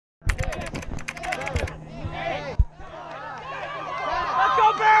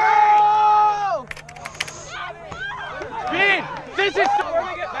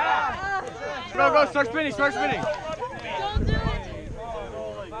start spinning, start spinning. Don't do it.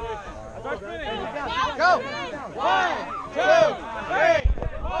 Start spinning. Go. 1, 2, 3,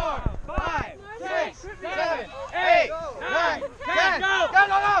 4, 5, 6, 7, 8, 9, 10. Go, go,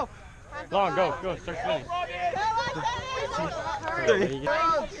 go. Long, go, start spinning.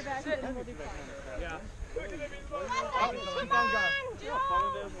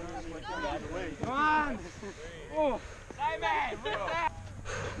 Come on. Oh. Simon,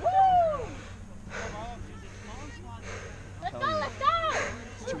 let's go, let's go.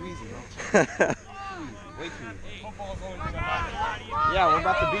 It's too easy, bro. Way too easy. Yeah, we're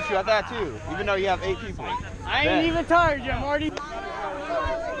about to beat you at that too, even though you have 8 people. I ain't even tired yet, Marty.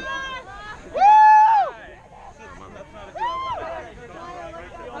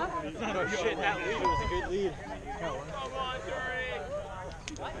 Oh shit, that lead was a good lead.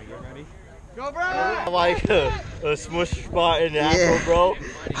 Go, bro! I like a smush spot in the apple, bro.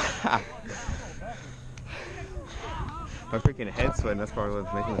 My freaking head's sweating, that's probably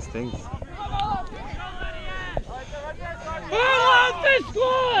what's making the stings. This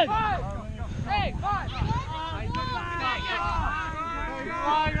squad! Hey,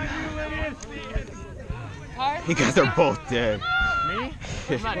 You guys are both dead. Me?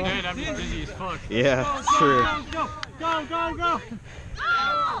 I'm not dead, I'm just dizzy as fuck. Yeah, it's true. Go!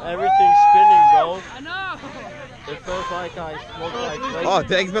 Everything's spinning, bro. I know. It feels like I smoked like crazy. Oh,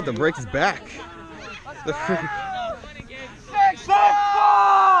 dang, he's about to break his back. The freak.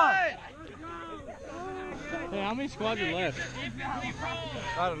 Hey, how many squads are left?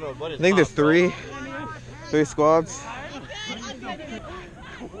 I don't know, but it's I think there's tough, bro. 3 squads.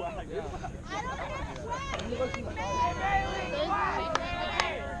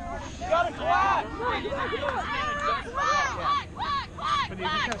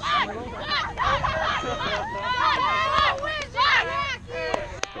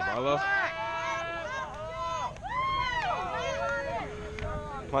 Barlow.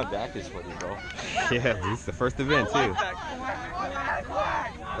 My back is sweaty, bro. Yeah, this is the first event too. Look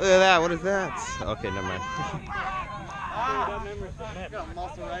at that, what is that? Okay, never mind.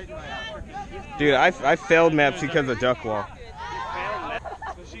 Dude, I failed maps because of duck wall.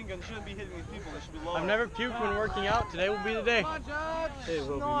 I've never puked when working out. Today will be the day. It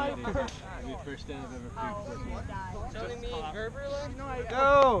will be my day. It'll be the first time I've ever puked.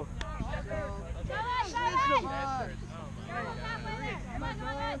 Go!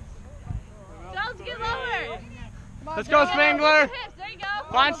 Jones, get lower. Let's go, Spangler. There you go.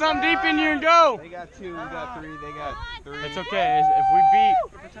 Find something deep in you and go. They got 2, we got 3, they got 3. It's okay. If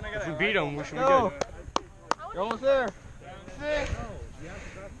we beat them, we should be good. You're almost there. 6.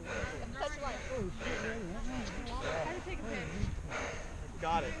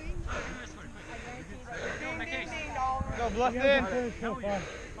 Got it. Go, bluff in. We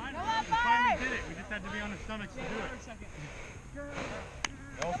just had to be on the stomachs to do it.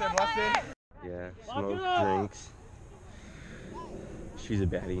 Almost there, bluff in. Yeah, smoke, drinks. She's a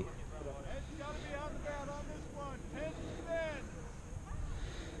baddie.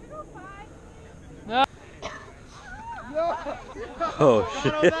 No. Oh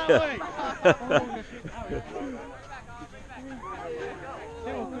shit.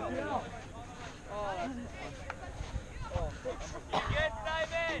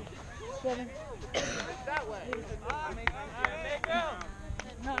 That way.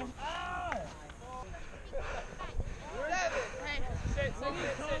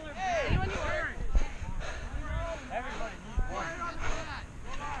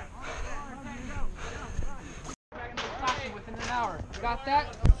 Within an hour. Got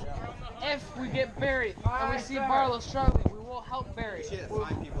that? If we get Barry and we see Barlow struggling, we will help Barry. We should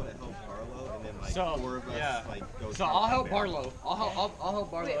find people that help Barlow, and then like So, 4 of us yeah. like go. So I'll help Barlow. I'll help Barlow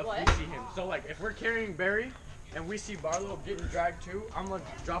Wait, if what? we see him. So like if we're carrying Barry and we see Barlow getting dragged too, I'm gonna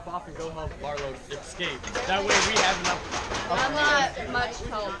drop off and go help Barlow escape. That way we have enough. I'm not much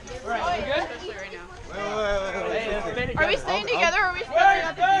help. Right, we good? Especially right now. Wait. Are we staying together or are we splitting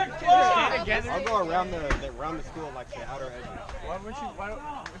up? Together. I'll go around the school, like the outer edges. Why don't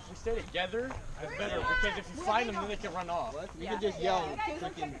if we stay together, it's better because if you find them, then they can run off. We can just yell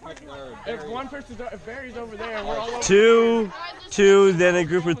freaking If one person's, if Barry's over there and we're all over 2, then a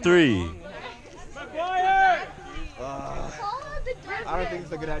group of 3. I don't think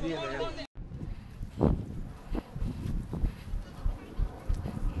it's a good idea, man.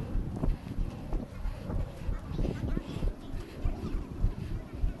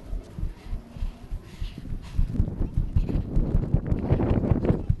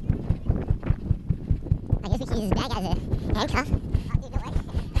 I guess we can use his bag as a handcuff.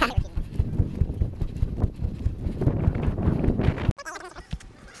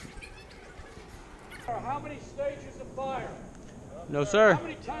 No, sir. How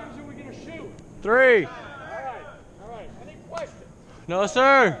many times are we going to shoot? 3. All right. Any questions? No,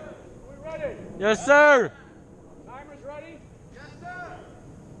 sir. Are we ready? Yes, sir. Timers ready? Yes, sir.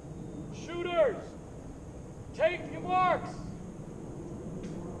 Shooters, take your marks.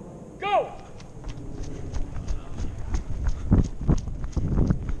 Go.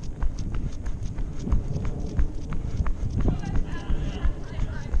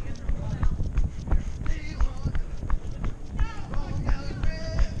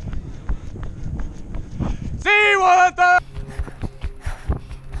 See what the...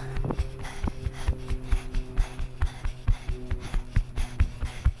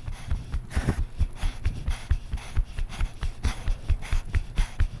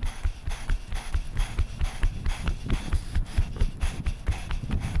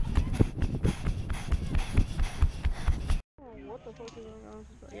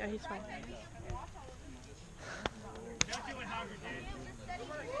 Yeah, he's fine.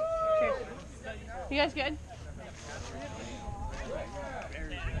 Okay. You guys good?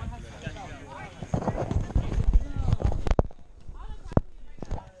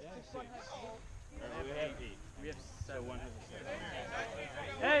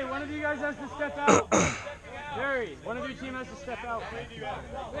 Hey, one of you guys has to step out. Barry, one of your team has to step out.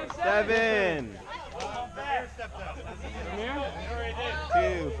 7. Amir?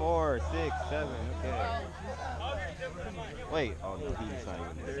 2, 4, 6, 7. Okay. Wait. Oh no, he's not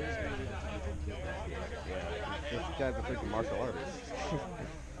even there. Yeah. This guy's a freaking martial artist.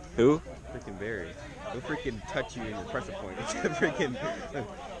 Who? Freaking Barry. He'll freaking touch you in your pressure point. It's a freaking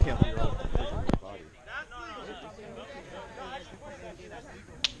cancel your whole freaking body.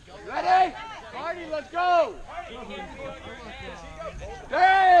 Ready? Marty, let's go! 3,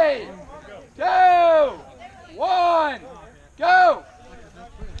 2, 1, go!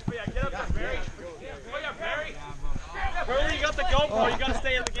 Barry, you got the GoPro. You got to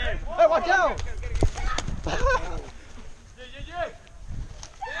stay in the game. Hey, watch out!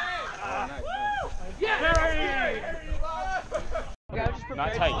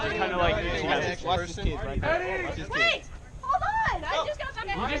 Not tight. Just kind of like... Watch this kid right there. Watch this kid. Wait! Hold on! I just got back.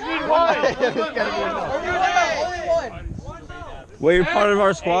 You just need one. Well, you're part of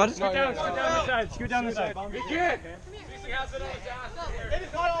our squad? Scoot down the side. Scoot down the side. Good kid!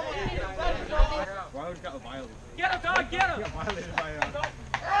 Get him, dog. Get him.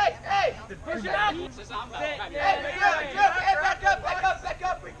 Hey! Push it up. Hey, back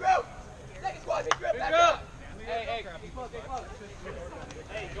up, regroup! Second squad, regroup, back up! Hey,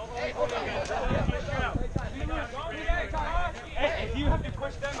 Hey, if you have to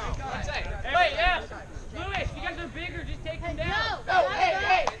push them out. Wait, yeah. Lewis, you guys are bigger. Just take them down. No,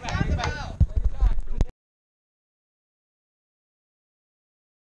 hey!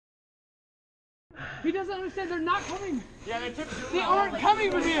 He doesn't understand. They're not coming. Yeah, they took too They long. aren't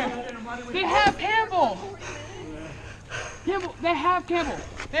coming from here. They have Campbell. Campbell, they have Campbell.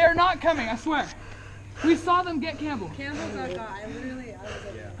 They are not coming, I swear. We saw them get Campbell. Campbell got got. I was there.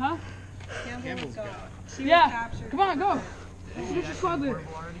 Huh? Campbell was got. She was Yeah. captured. Come on, go. Get your squad leader.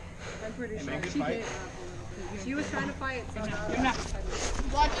 I'm pretty sure she did. She was trying to fight. So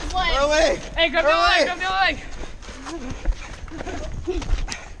Watch his leg. Away! Hey, grab the leg, grab the leg.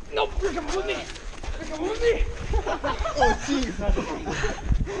 No, you're coming with me. You're coming with me. Oh, jeez.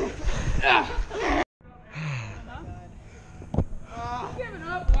 Giving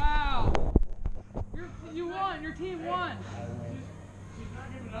up? Wow. You won. Your team won. She's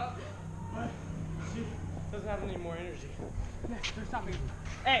not giving up, but she doesn't have any more energy. They're stopping.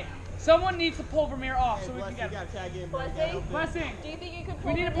 Hey, someone needs to pull Vermeer off so we can get him. Blessing? Blessing. Do you think you could We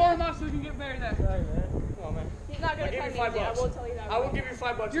pull need to him pull in? him off so we can get Barry there. Come on, man. He's not going I'll to give you come easy. I $5. will tell you that. I will give you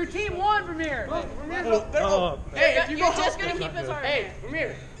 $5. Your team won, Vermeer. Hey, if you You're go just help going to them, keep his arm. hey,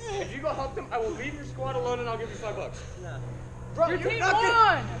 Ramir, if you go help them, I will leave your squad alone and I'll give you $5. Your team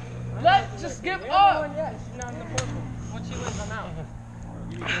won. Let's just give up. Yes, she's not in the portal. Once she wins, I'm out.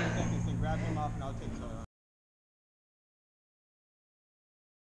 Give me 10 seconds and grab him off and I'll take